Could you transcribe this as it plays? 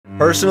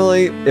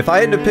Personally, if I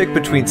had to pick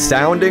between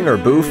sounding or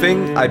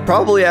boofing, I'd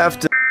probably have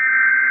to...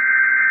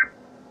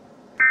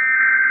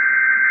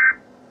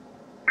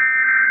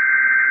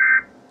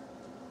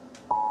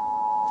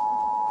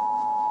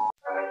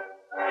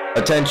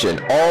 Attention,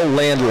 all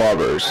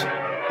landlubbers.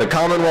 The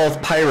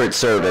Commonwealth Pirate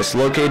Service,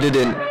 located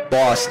in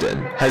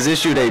Boston, has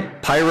issued a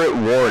pirate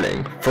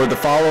warning for the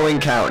following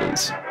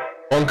counties: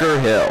 Bunker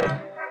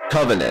Hill,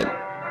 Covenant,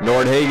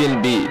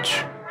 Nordhagen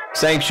Beach,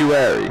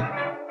 Sanctuary,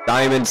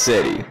 Diamond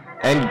City,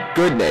 and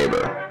Good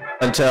Neighbor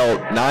until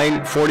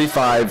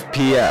 9:45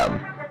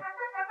 p.m.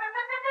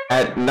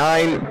 At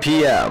 9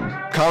 p.m.,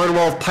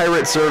 Commonwealth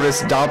Pirate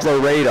Service Doppler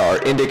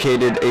radar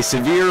indicated a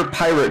severe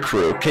pirate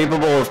crew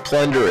capable of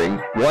plundering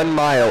 1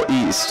 mile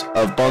east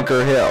of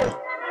Bunker Hill.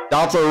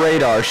 Doppler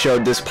radar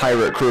showed this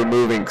pirate crew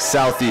moving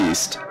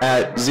southeast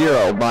at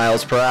 0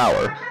 miles per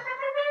hour.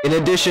 In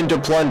addition to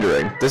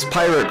plundering, this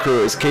pirate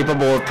crew is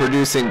capable of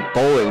producing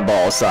bowling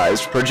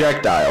ball-sized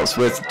projectiles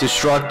with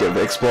destructive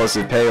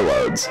explosive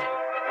payloads.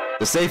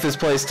 The safest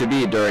place to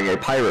be during a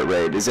pirate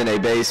raid is in a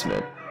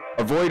basement.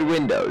 Avoid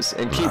windows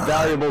and keep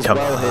valuables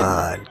well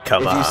hidden. If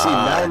you see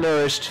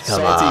malnourished,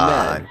 salty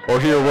men, or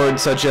hear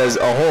words such as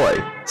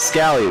ahoy,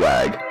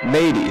 scallywag,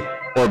 matey,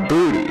 or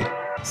booty,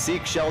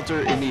 seek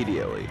shelter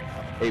immediately.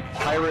 A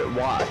pirate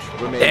watch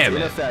remains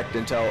in effect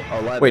until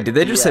 11 Wait, did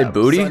they just say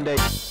booty? Sunday.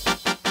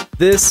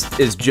 This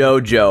is Joe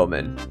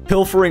Joman,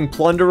 pilfering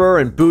plunderer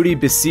and booty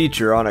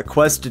beseecher on a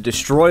quest to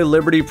destroy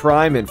Liberty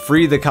Prime and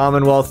free the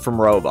Commonwealth from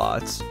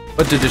robots.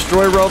 But to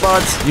destroy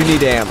robots, you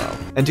need ammo.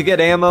 And to get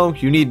ammo,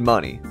 you need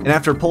money. And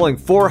after pulling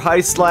 4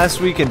 heists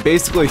last week and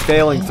basically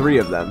failing 3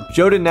 of them,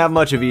 Joe didn't have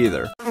much of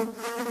either.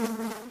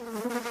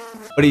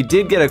 But he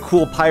did get a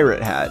cool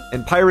pirate hat,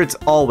 and pirates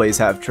always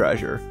have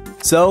treasure.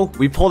 So,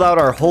 we pulled out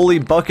our holy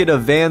bucket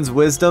of Van's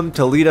wisdom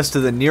to lead us to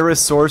the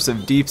nearest source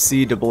of deep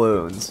sea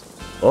doubloons.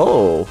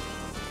 Oh.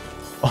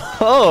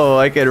 Oh,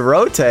 I can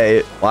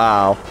rotate.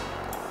 Wow.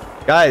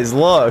 Guys,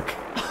 look.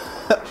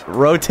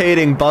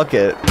 Rotating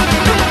bucket.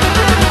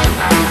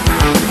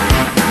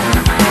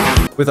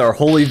 With our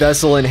holy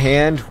vessel in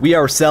hand, we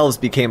ourselves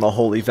became a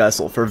holy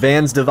vessel for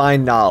Van's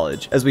divine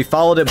knowledge, as we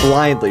followed it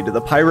blindly to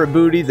the pirate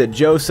booty that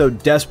Joe so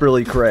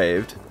desperately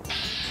craved.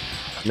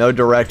 No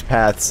direct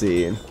path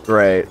seen.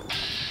 Great.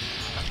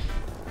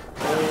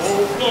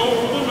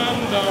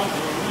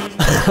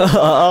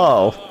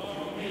 Oh.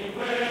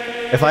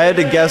 If I had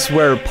to guess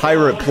where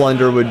pirate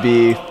plunder would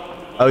be,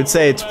 I would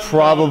say it's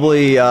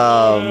probably,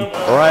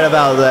 right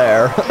about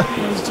there.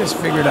 I just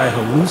figured I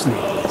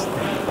hallucinated this thing.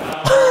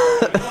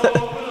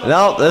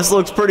 No, this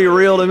looks pretty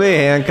real to me,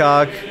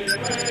 Hancock.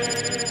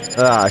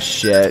 Ah,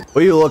 shit.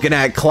 What are you looking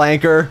at,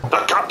 Clanker?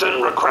 The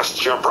captain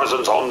requests your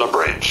presence on the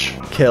bridge.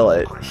 Kill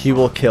it. He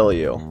will kill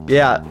you.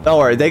 Yeah, don't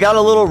worry. They got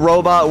a little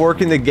robot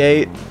working the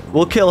gate.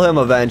 We'll kill him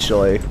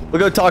eventually. We'll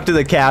go talk to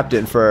the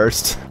captain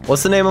first.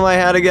 What's the name of my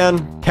hat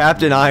again?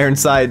 Captain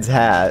Ironsides'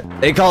 hat.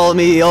 They call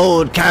me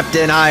old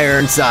Captain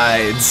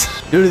Ironsides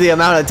due to the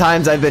amount of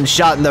times I've been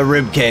shot in the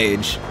rib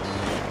cage.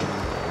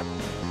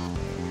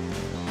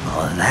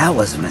 Oh, that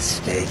was a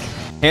mistake.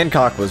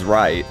 Hancock was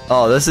right.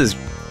 Oh, this is...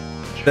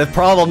 The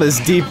problem is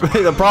deep.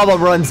 The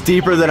problem runs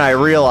deeper than I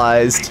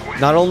realized.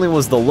 Not only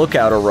was the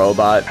lookout a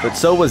robot, but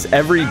so was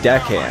every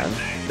deckhand.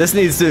 This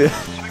needs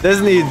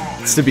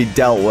to be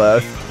dealt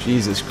with.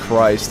 Jesus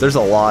Christ, there's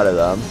a lot of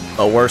them.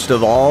 But worst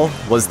of all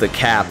was the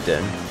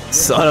captain.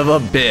 Son of a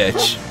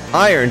bitch.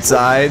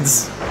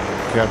 Ironsides.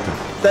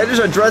 Captain. Did I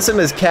just address him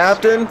as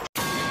captain?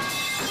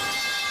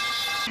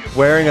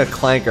 Wearing a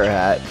Clanker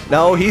hat.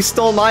 No, he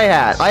stole my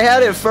hat. I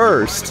had it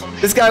first.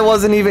 This guy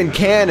wasn't even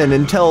canon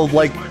until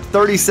like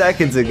 30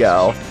 seconds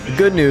ago. The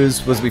good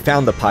news was we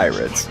found the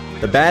pirates.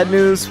 The bad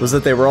news was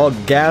that they were all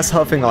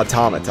gas-huffing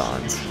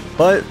automatons.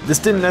 But this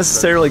didn't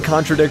necessarily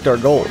contradict our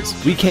goals.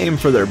 We came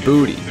for their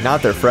booty,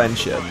 not their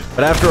friendship.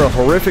 But after a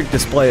horrific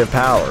display of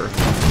power,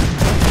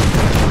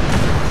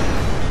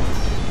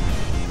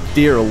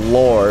 dear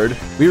Lord,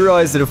 we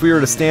realized that if we were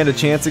to stand a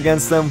chance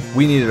against them,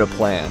 we needed a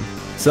plan.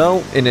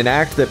 So, in an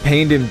act that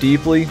pained him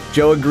deeply,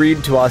 Joe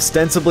agreed to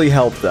ostensibly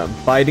help them,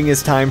 biding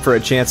his time for a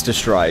chance to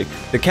strike.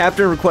 The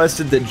captain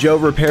requested that Joe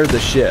repair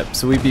the ship,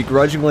 so we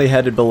begrudgingly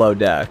headed below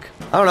deck.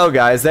 I don't know,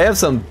 guys, they have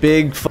some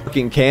big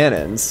fucking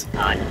cannons.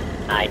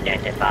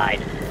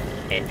 Unidentified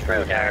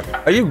intruder.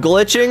 Are you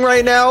glitching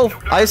right now?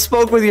 I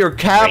spoke with your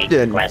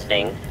captain.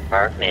 Requesting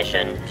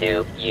permission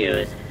to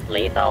use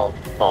lethal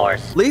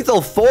force.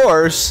 Lethal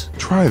force?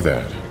 Try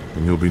that,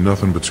 and you'll be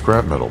nothing but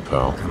scrap metal,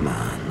 pal. Come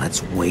on,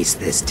 let's waste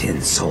this tin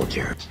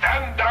soldier.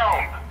 Stand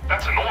down.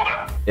 That's an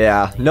order.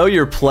 Yeah, know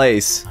your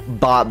place,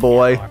 bot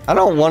boy. I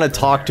don't want to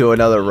talk to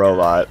another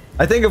robot.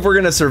 I think if we're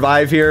gonna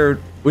survive here,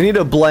 we need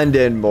to blend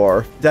in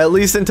more. At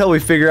least until we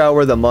figure out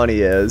where the money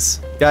is.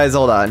 Guys,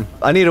 hold on.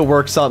 I need to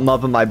work something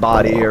up in my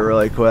body here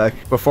really quick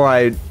before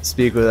I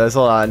speak with this.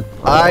 Hold on.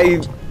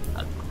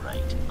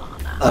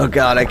 Oh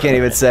god, I can't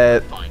even say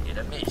it.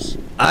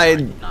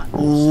 I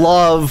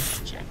love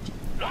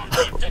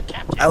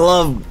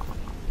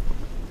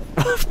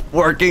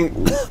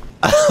working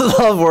I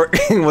love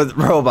working with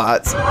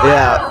robots.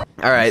 Yeah.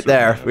 All right,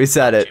 there. We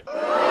said it.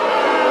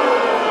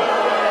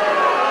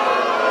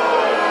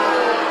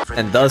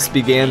 And thus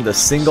began the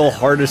single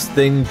hardest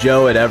thing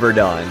Joe had ever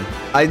done.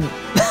 I'd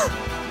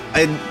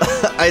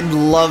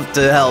love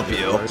to help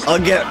you. I'll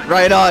get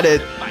right on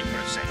it.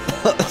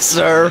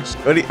 Sir,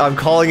 I'm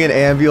calling an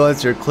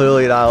ambulance. You're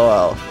clearly not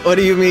well. What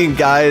do you mean,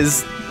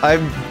 guys?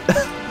 I'm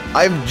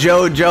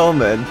Joe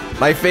Joman.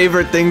 My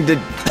favorite thing to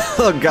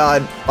oh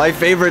god, my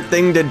favorite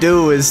thing to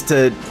do is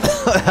to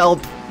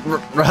help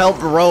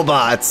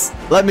robots.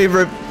 Let me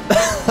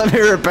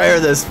repair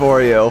this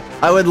for you.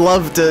 I would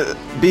love to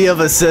be of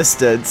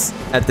assistance.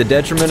 At the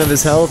detriment of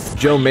his health,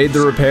 Joe made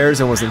the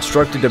repairs and was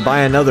instructed to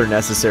buy another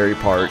necessary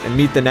part and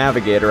meet the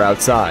navigator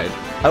outside.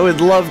 I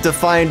would love to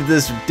find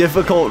this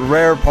difficult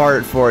rare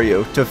part for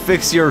you to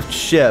fix your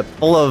ship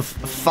full of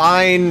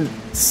fine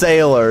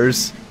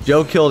sailors.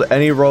 Joe killed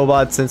any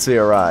robot since he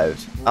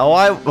arrived.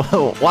 Why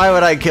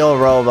would I kill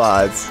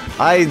robots?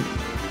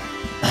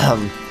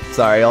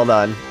 Sorry, hold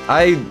on.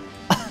 I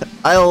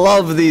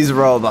love these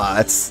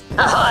robots.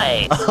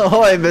 Ahoy!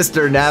 Ahoy,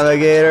 Mr.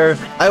 Navigator.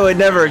 I would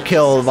never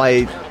kill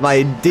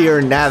my dear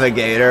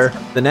Navigator.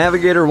 The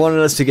Navigator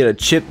wanted us to get a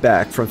chip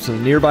back from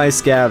some nearby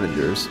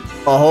scavengers.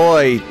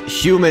 Ahoy,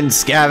 human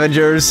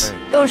scavengers.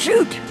 Oh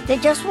shoot, they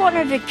just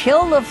wanted to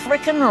kill the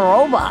frickin'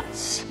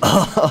 robots.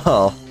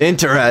 Oh,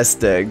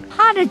 interesting.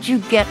 How did you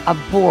get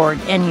aboard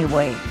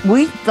anyway?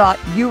 We thought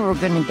you were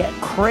gonna get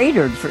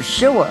cratered for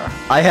sure.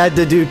 I had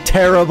to do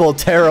terrible,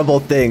 terrible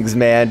things,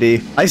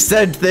 Mandy. I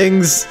said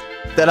things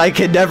that I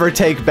could never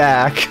take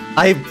back.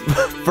 I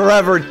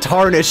forever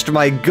tarnished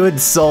my good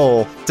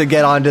soul to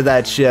get onto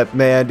that ship,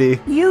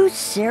 Mandy. You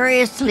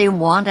seriously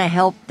want to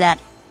help that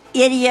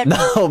idiot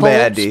No,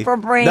 Mandy. for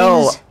brains?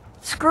 No.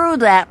 Screw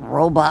that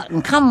robot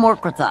and come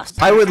work with us.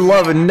 I would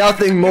love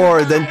nothing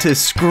more than to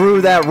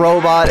screw that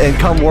robot and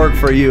come work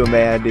for you,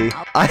 Mandy.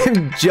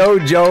 I'm Joe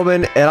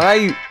Joman, and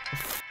I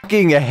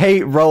fucking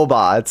hate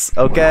robots,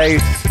 okay?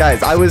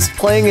 Guys, I was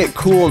playing it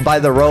cool by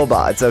the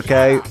robots,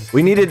 okay?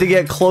 We needed to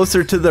get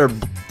closer to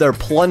their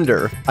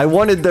plunder. I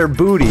wanted their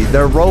booty,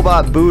 their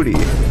robot booty.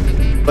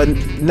 But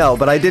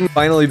I didn't.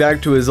 Finally back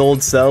to his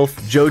old self,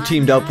 Joe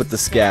teamed up with the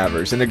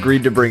scavers and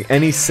agreed to bring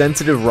any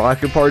sensitive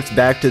rocket parts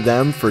back to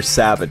them for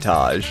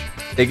sabotage.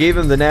 They gave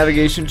him the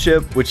navigation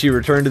chip, which he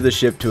returned to the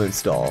ship to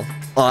install.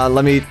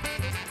 Let me...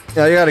 You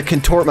gotta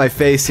contort my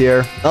face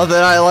here. Nothing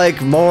I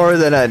like more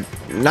than a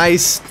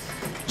nice,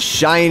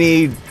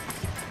 shiny,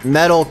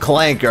 metal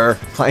clanker.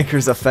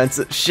 Clanker's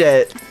offensive.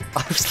 Shit.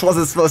 I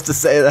wasn't supposed to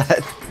say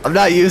that. I'm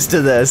not used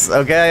to this,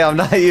 okay? I'm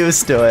not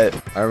used to it.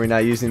 Are we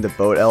not using the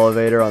boat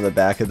elevator on the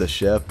back of the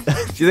ship? Do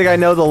you think I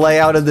know the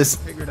layout of this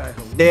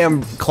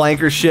damn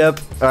clanker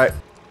ship? Alright.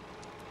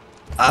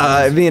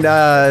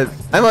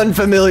 I'm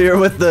unfamiliar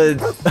with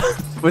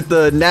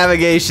the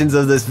navigations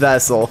of this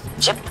vessel.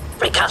 Chip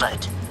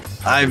recovered.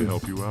 I'm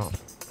help you out.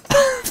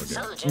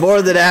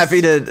 More than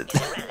happy to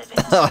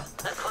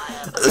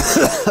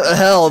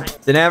help.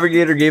 The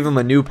navigator gave him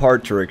a new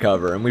part to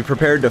recover, and we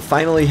prepared to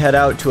finally head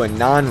out to a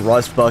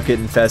non-rust bucket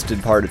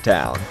infested part of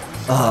town.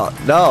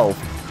 No.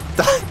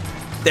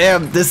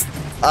 Damn, this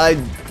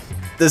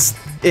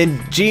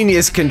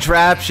ingenious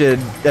contraption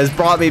has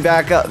brought me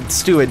back up.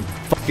 Stupid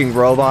fucking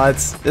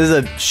robots. This is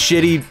a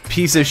shitty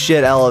piece of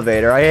shit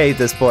elevator. I hate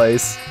this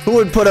place. Who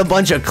would put a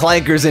bunch of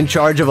clankers in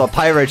charge of a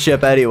pirate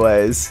ship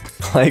anyways?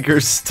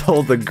 Clankers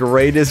stole the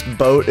greatest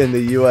boat in the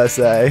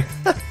USA.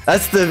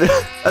 That's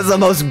the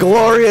most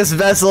glorious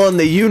vessel in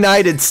the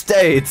United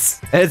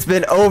States. And it's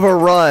been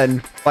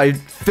overrun by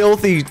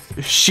filthy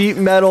sheet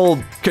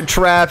metal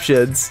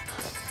contraptions.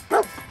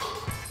 Oh,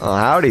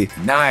 howdy.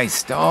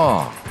 Nice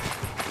dog.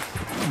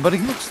 But he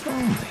looks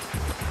lonely.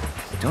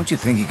 Don't you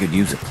think he could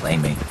use a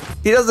playmate?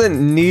 He doesn't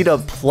need a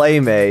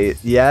playmate.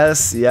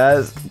 Yes.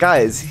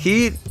 Guys,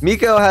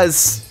 Mylque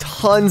has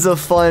tons of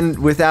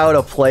fun without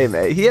a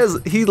playmate.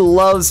 He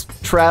loves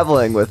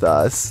traveling with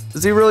us.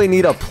 Does he really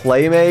need a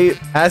playmate?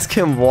 Ask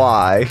him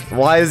why.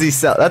 Why is he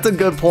that's a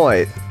good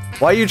point.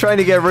 Why are you trying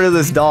to get rid of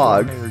this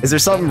dog? Is there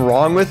something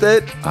wrong with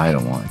it? I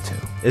don't want to.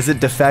 Is it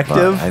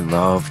defective? But I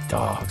love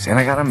dogs, and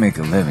I gotta make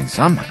a living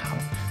somehow.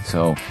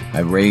 So I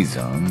raise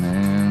them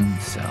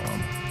and sell them.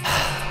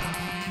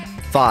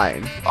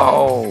 Fine.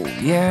 Oh,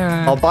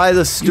 yeah. I'll buy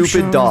the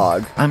stupid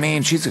dog. I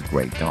mean, she's a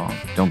great dog.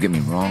 Don't get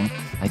me wrong.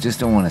 I just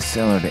don't want to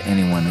sell her to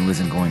anyone who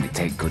isn't going to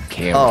take good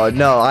care of her. Oh,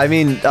 no. I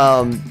mean,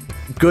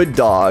 good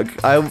dog.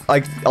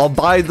 I'll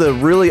buy the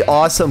really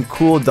awesome,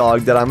 cool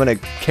dog that I'm going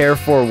to care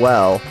for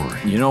well.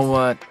 You know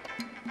what?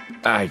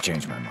 I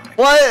changed my mind.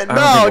 What?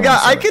 No,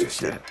 God, I can...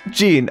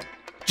 Gene,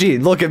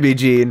 look at me,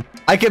 Gene.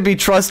 I can be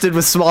trusted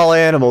with small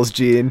animals,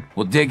 Gene.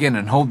 We'll dig in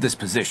and hold this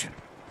position.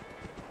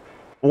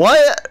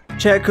 What?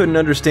 Chat couldn't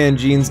understand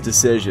Gene's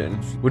decision,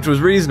 which was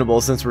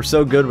reasonable since we're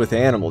so good with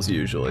animals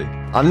usually.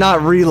 I'm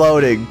not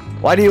reloading.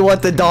 Why do you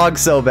want the dog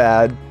so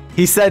bad?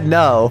 He said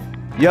no.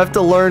 You have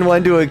to learn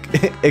when to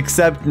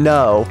accept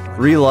no.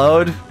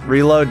 Reload?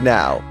 Reload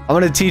now. I'm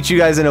gonna teach you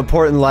guys an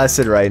important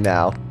lesson right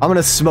now. I'm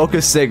gonna smoke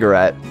a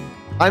cigarette.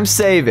 I'm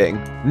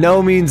saving.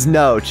 No means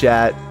no,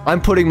 chat.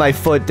 I'm putting my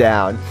foot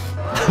down.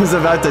 I was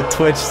about to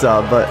Twitch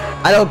sub, but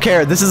I don't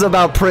care. This is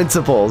about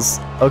principles,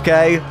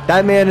 okay?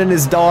 That man and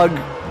his dog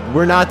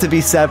were not to be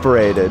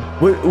separated.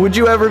 Would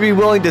you ever be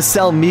willing to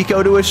sell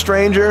Mylque to a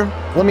stranger?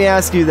 Let me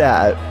ask you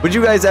that. Would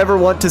you guys ever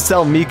want to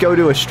sell Mylque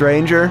to a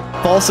stranger?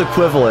 False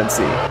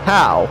equivalency.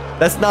 How?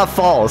 That's not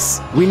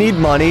false. We need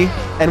money,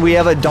 and we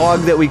have a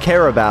dog that we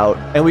care about,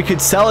 and we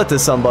could sell it to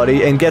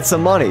somebody and get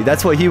some money.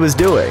 That's what he was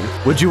doing.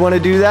 Would you want to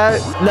do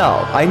that?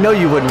 No, I know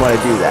you wouldn't want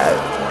to do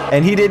that.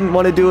 And he didn't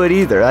want to do it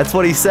either. That's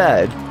what he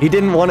said. He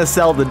didn't want to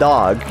sell the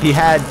dog. He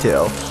had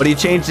to, but he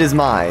changed his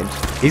mind.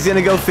 He's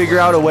gonna go figure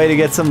out a way to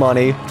get some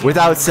money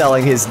without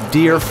selling his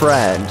dear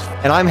friend.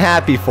 And I'm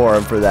happy for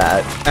him for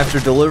that. After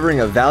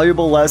delivering a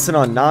valuable lesson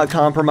on not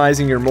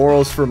compromising your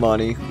morals for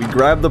money, we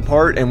grabbed the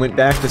part and went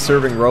back to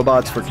serving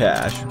robots for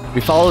cash.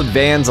 We followed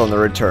vans on the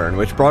return,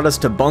 which brought us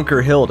to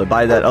Bunker Hill to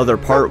buy that other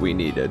part we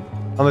needed.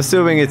 I'm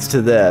assuming it's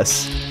to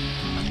this.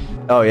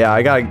 Oh yeah,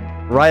 I got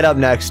right up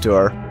next to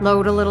her.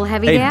 Load a little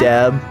heavy, Hey,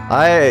 Dad?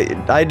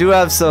 Deb. I do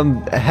have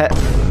some,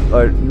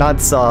 or not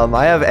some,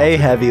 I have a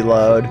heavy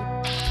load.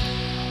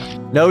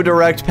 No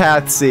direct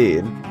path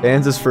seen.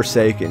 Vans has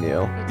forsaken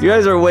you. You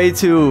guys are way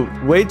too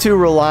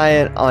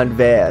reliant on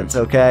Vans,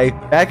 okay?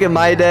 Back in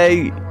my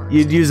day,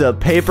 you'd use a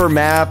paper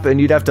map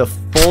and you'd have to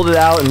fold it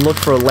out and look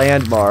for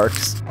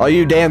landmarks. All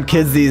you damn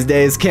kids these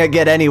days can't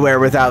get anywhere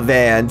without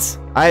Vans.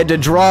 I had to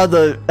draw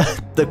the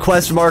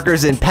quest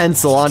markers in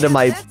pencil onto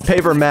my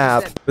paper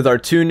map. With our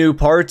 2 new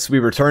parts, we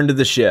returned to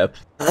the ship.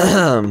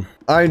 I'm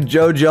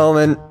Joe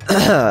Joman,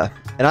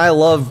 and I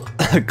love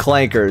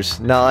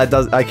clankers. No,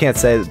 I can't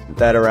say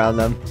that around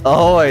them.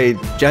 Ahoy,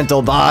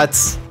 gentle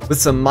bots.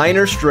 With some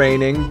minor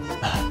straining.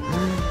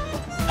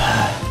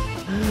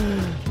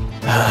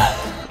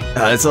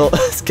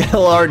 It's getting a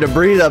little hard to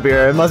breathe up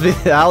here. It must be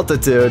the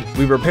altitude.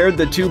 We repaired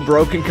the 2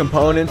 broken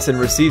components and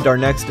received our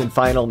next and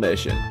final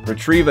mission.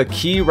 Retrieve a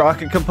key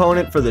rocket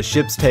component for the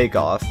ship's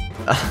takeoff.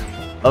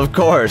 Of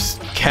course,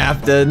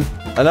 Captain.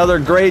 Another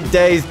great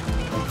day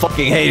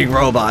fucking hating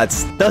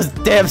robots. Those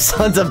damn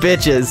sons of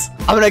bitches.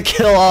 I'm gonna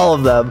kill all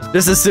of them.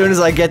 Just as soon as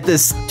I get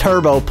this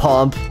turbo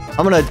pump,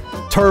 I'm gonna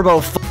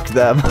turbo fuck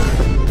them.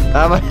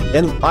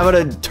 I'm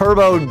gonna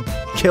turbo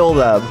kill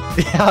them.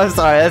 Yeah, I'm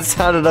sorry, that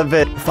sounded a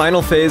bit.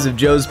 Final phase of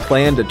Joe's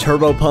plan to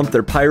turbo pump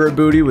their pirate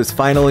booty was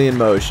finally in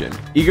motion.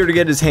 Eager to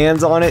get his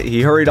hands on it,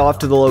 he hurried off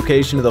to the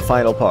location of the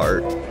final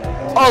part.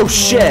 Oh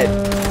shit!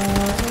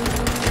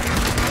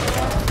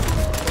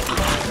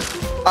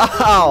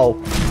 Ow!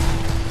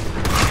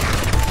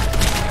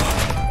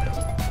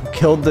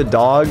 Killed the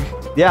dog?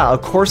 Yeah,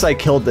 of course I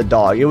killed the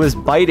dog. It was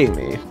biting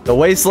me. The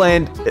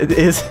wasteland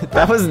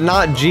that was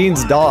not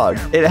Gene's dog.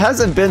 It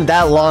hasn't been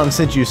that long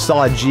since you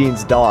saw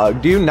Gene's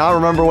dog. Do you not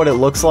remember what it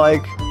looks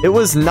like? It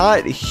was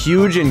not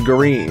huge and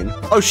green.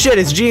 Oh shit,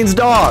 it's Gene's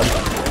dog.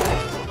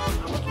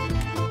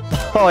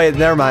 Oh wait,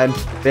 never mind.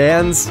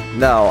 Vans?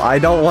 No, I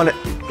don't want to.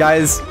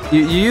 Guys,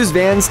 you use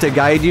Vans to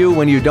guide you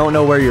when you don't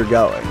know where you're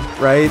going,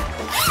 right?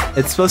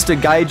 It's supposed to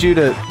guide you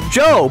to.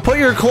 Joe, put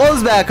your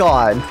clothes back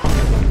on.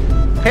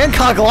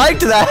 Hancock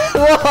liked that.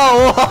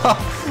 Whoa,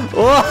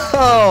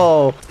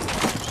 whoa, whoa.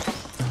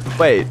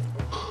 Wait.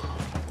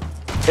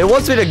 It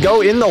wants me to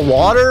go in the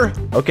water?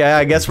 Okay,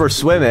 I guess we're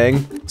swimming.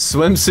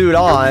 Swimsuit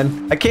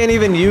on. I can't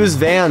even use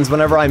Vans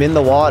whenever I'm in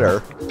the water.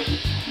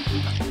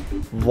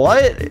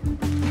 What?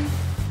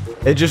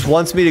 It just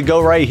wants me to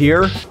go right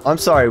here? I'm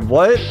sorry,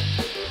 what?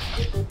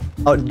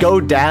 Oh,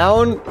 go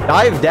down?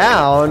 Dive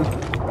down?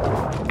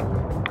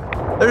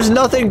 There's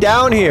nothing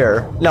down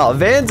here. No,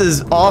 Vans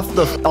is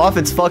off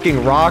its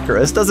fucking rocker.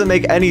 This doesn't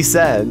make any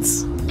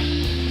sense.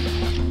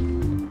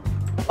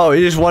 Oh,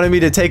 he just wanted me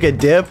to take a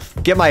dip?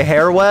 Get my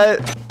hair wet?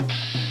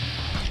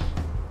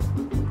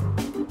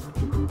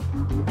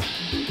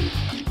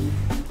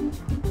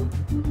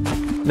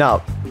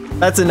 No,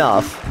 that's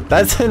enough.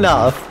 That's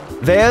enough.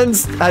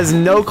 Vans has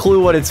no clue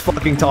what it's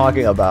fucking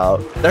talking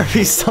about. There'd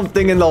be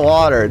something in the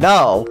water.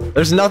 No,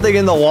 there's nothing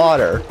in the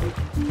water.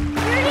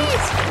 There it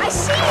is. I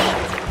see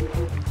it.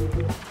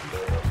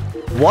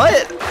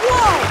 What?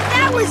 Whoa,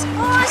 that was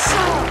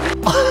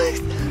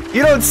awesome!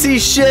 You don't see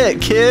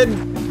shit, kid.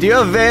 Do you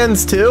have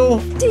Vans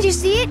too? Did you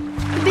see it?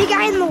 The big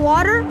guy in the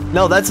water?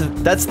 No, that's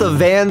the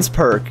Vans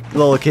perk,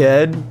 little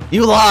kid.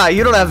 You lie.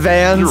 You don't have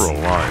Vans. You're a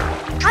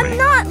liar. I'm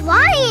not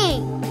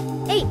lying.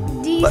 Hey,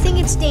 do you think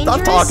it's dangerous?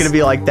 Stop talking to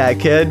me like that,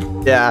 kid.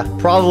 Yeah,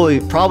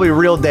 probably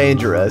real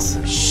dangerous.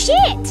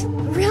 Shit!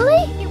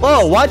 Really?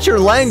 Whoa, watch your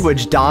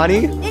language,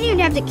 Donnie. Then you'd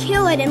have to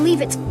kill it and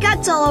leave its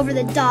guts all over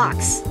the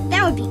docks.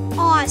 That would be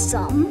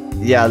awesome.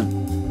 Yeah,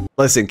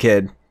 listen,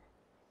 kid.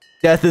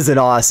 Death isn't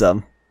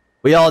awesome.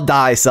 We all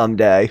die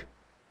someday.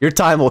 Your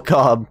time will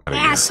come.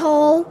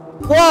 Asshole.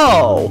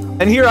 Whoa!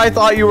 And here I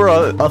thought you were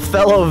a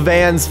fellow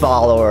Vans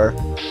follower.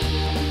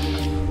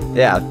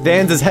 Yeah,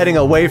 Vans is heading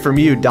away from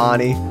you,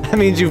 Donnie. That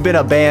means you've been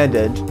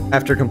abandoned.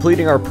 After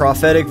completing our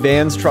prophetic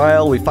Vans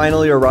trial, we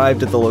finally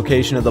arrived at the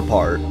location of the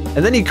part.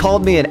 And then he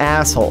called me an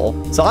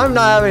asshole. So I'm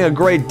not having a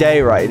great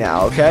day right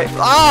now, okay?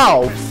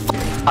 Oh,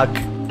 fuck.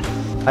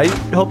 I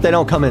hope they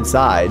don't come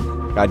inside.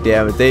 God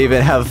damn it, they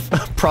even have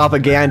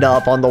propaganda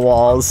up on the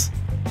walls.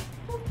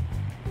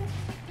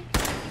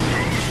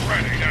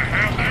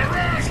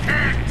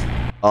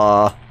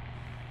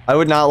 I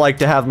would not like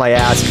to have my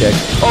ass kicked.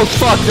 Oh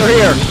fuck, they're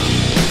here!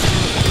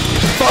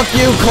 Fuck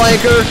you,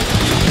 Clanker!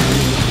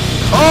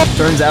 Oh!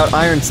 Turns out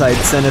Ironside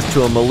sent us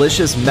to a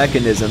malicious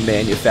mechanism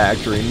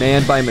manufactory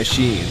manned by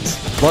machines.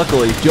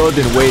 Luckily, Joe had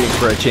been waiting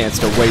for a chance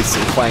to waste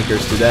some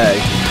clankers today.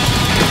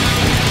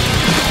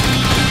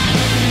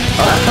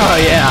 Oh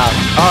yeah!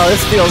 Oh,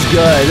 this feels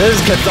good. This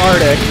is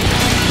cathartic.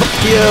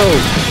 Fuck you!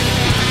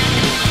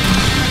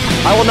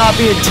 I will not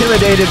be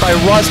intimidated by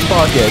rust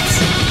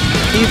buckets.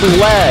 Even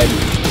lead.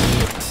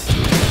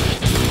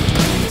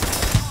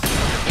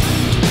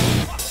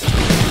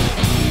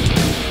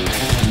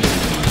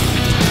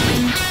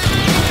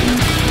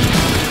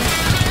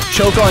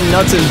 Choke on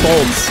nuts and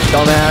bolts,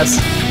 dumbass.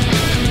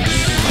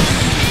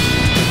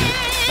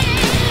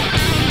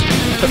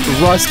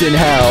 Rust in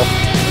hell.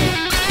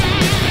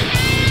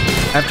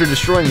 After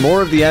destroying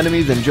more of the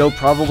enemy than Joe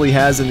probably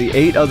has in the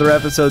 8 other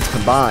episodes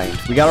combined,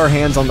 we got our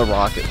hands on the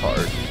rocket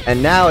part.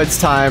 And now it's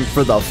time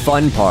for the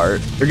fun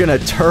part. You're gonna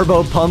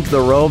turbo pump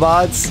the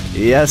robots?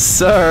 Yes,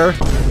 sir.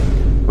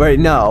 Wait,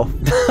 no.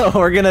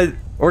 We're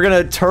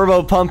gonna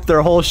turbo pump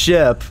their whole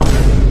ship.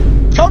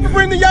 Come to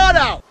bring the yacht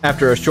out!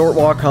 After a short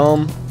walk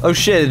home, oh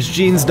shit, it's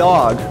Gene's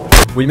dog.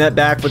 We met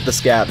back with the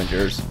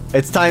scavengers.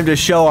 It's time to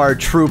show our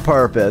true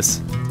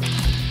purpose.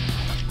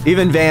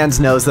 Even Vans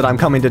knows that I'm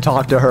coming to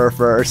talk to her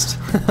first.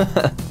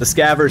 The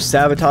scavengers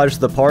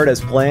sabotaged the part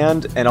as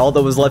planned, and all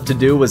that was left to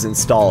do was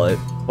install it.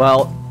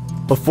 Well,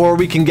 before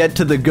we can get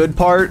to the good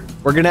part,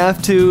 we're gonna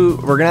have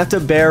to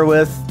bear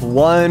with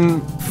one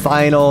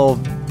final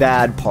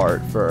bad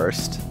part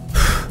first.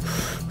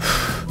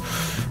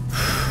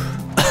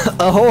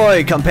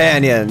 Ahoy,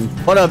 companion!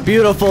 What a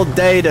beautiful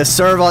day to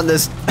serve on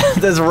this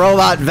this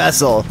robot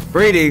vessel.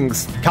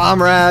 Greetings,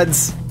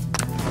 comrades.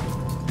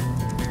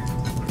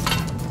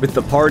 With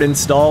the part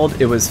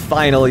installed, it was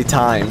finally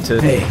time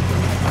to... Hey,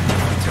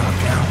 talk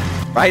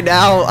now. Right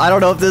now, I don't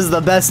know if this is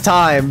the best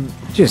time.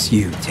 Just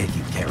you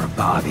taking care of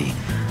Bobby.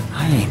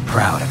 I ain't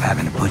proud of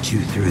having to put you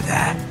through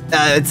that.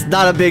 It's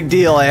not a big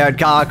deal,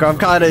 Hancock. I'm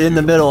kind of in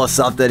the middle of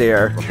something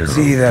here.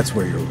 See, that's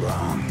where you're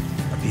wrong.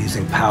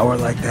 Abusing power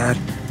like that,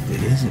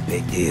 it is a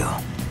big deal.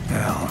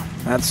 Hell,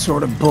 that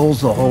sort of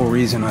bull's the whole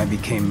reason I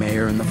became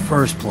mayor in the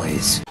first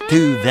place.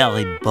 2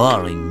 very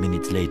boring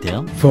minutes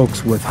later.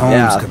 Folks with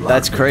homes could lock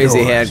that's their crazy,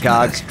 doors,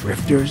 Hancock. but us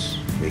drifters,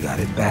 we got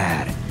it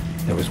bad.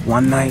 There was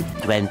one night,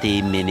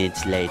 20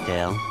 minutes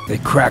later. they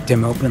cracked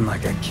him open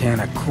like a can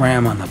of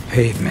cram on the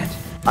pavement.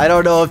 I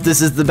don't know if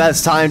this is the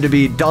best time to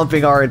be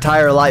dumping our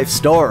entire life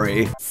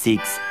story.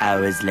 6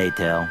 hours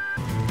later.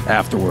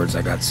 Afterwards,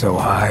 I got so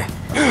high,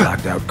 I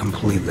blacked out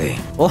completely.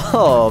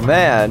 Oh,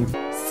 man.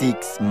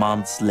 6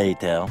 months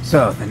later.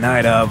 So, the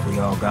night of, we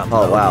all got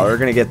Oh, wow, loaded. we're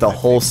gonna get the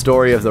whole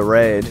story of the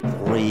raid.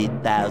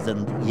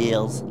 3,000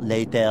 years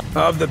later.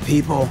 Of the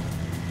people,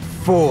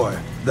 for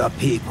the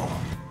people.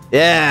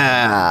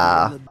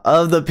 Yeah!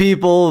 Of the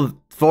people,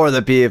 for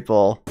the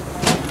people.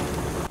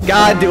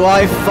 God, do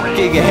I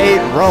fucking hate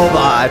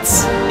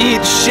robots.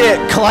 Eat shit,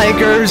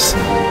 clankers.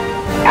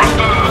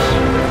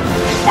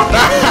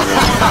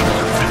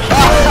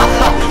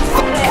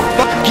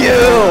 Fuck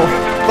you!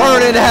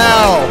 Burn in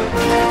hell!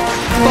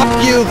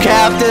 Fuck you,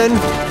 Captain!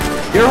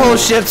 Your whole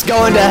ship's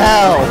going to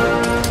hell!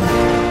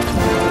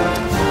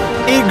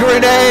 Eat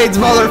grenades,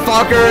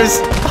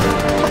 motherfuckers!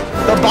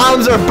 The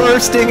bombs are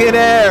bursting in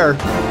air!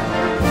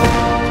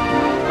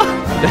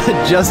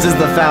 Just as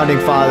the Founding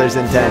Fathers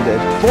intended.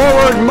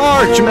 Forward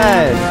march,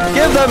 men!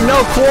 Give them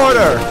no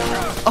quarter!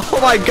 Oh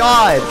my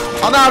god!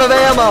 I'm out of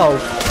ammo!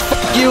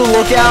 Fuck you,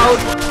 lookout!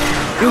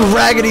 You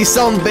raggedy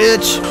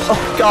sumbitch!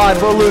 Oh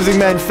god, we're losing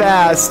men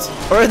fast!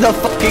 We're in the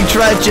fucking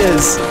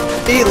trenches!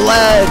 Eat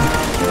lead!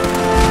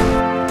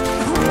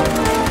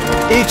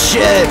 Eat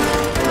shit!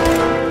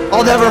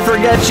 I'll never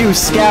forget you,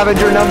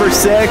 scavenger number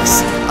 6!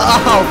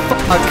 Oh,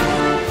 fuck!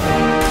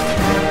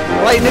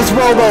 Right in his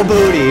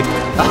robo-booty!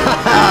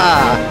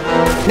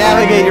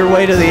 Navigate your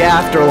way to the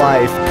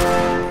afterlife,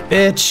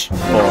 bitch!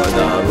 For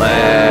the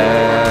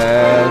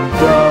land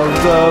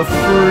of the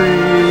free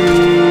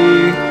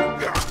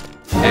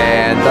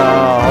and the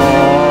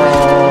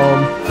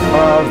home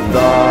of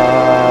the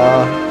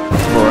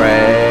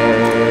brave.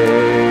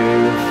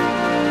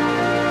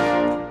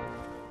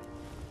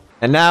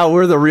 And now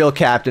we're the real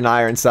Captain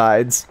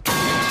Ironsides.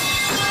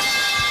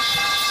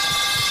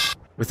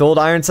 With old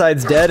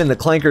Ironsides dead and the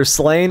clankers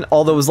slain,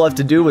 all that was left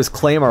to do was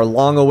claim our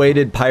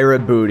long-awaited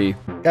pirate booty.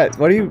 Guys,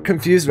 what are you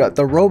confused about?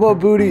 The robo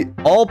booty?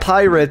 All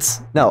pirates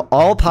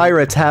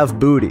have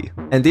booty.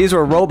 And these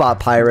were robot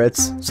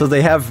pirates, so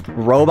they have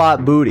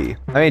robot booty.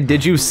 I mean,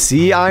 did you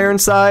see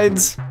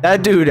Ironsides?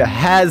 That dude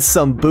has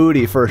some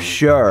booty for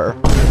sure.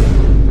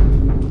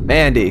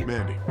 Mandy.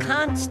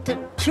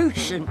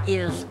 Constitution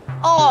is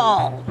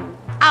all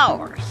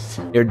ours.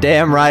 You're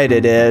damn right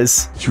it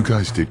is. You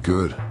guys did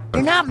good.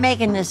 You're not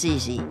making this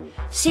easy.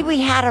 See, we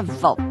had a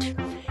vote,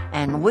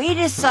 and we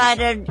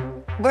decided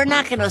we're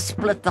not gonna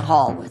split the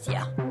hall with you.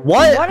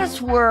 What? For what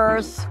it's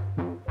worth,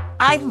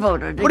 I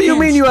voted What do you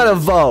mean you had a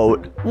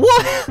vote?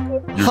 What?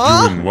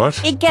 You're doing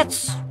what? It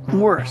gets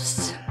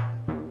worse.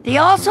 They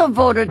also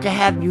voted to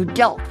have you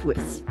dealt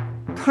with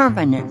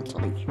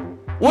permanently.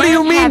 What do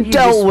you mean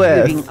dealt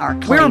with?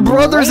 We're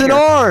brothers in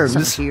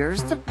arms. So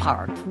here's the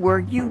part where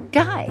you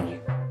die.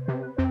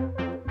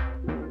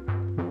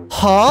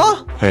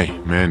 Huh? Hey,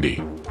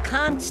 Mandy.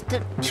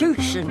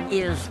 Constitution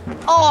is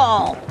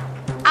all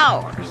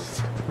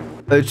ours.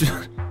 It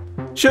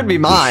should be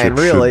mine,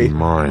 This ship really. should be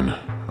mine.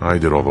 I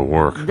did all the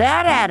work.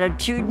 That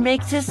attitude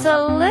makes this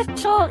a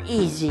little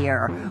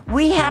easier.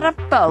 We had a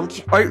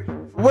vote.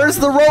 Where's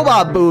the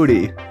robot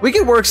booty? We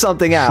can work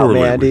something out,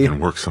 Surely Mandy. we can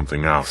work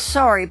something out.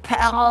 Sorry,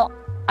 pal.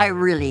 I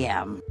really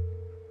am.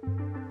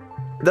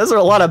 Those are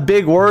a lot of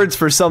big words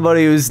for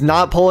somebody who's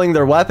not pulling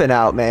their weapon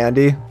out,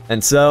 Mandy.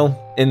 And so,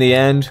 in the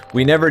end,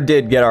 we never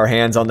did get our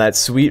hands on that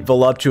sweet,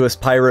 voluptuous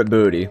pirate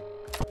booty.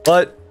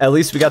 But at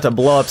least we got to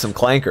blow up some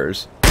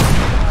clankers.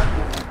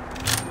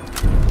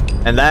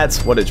 And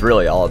that's what it's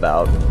really all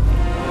about.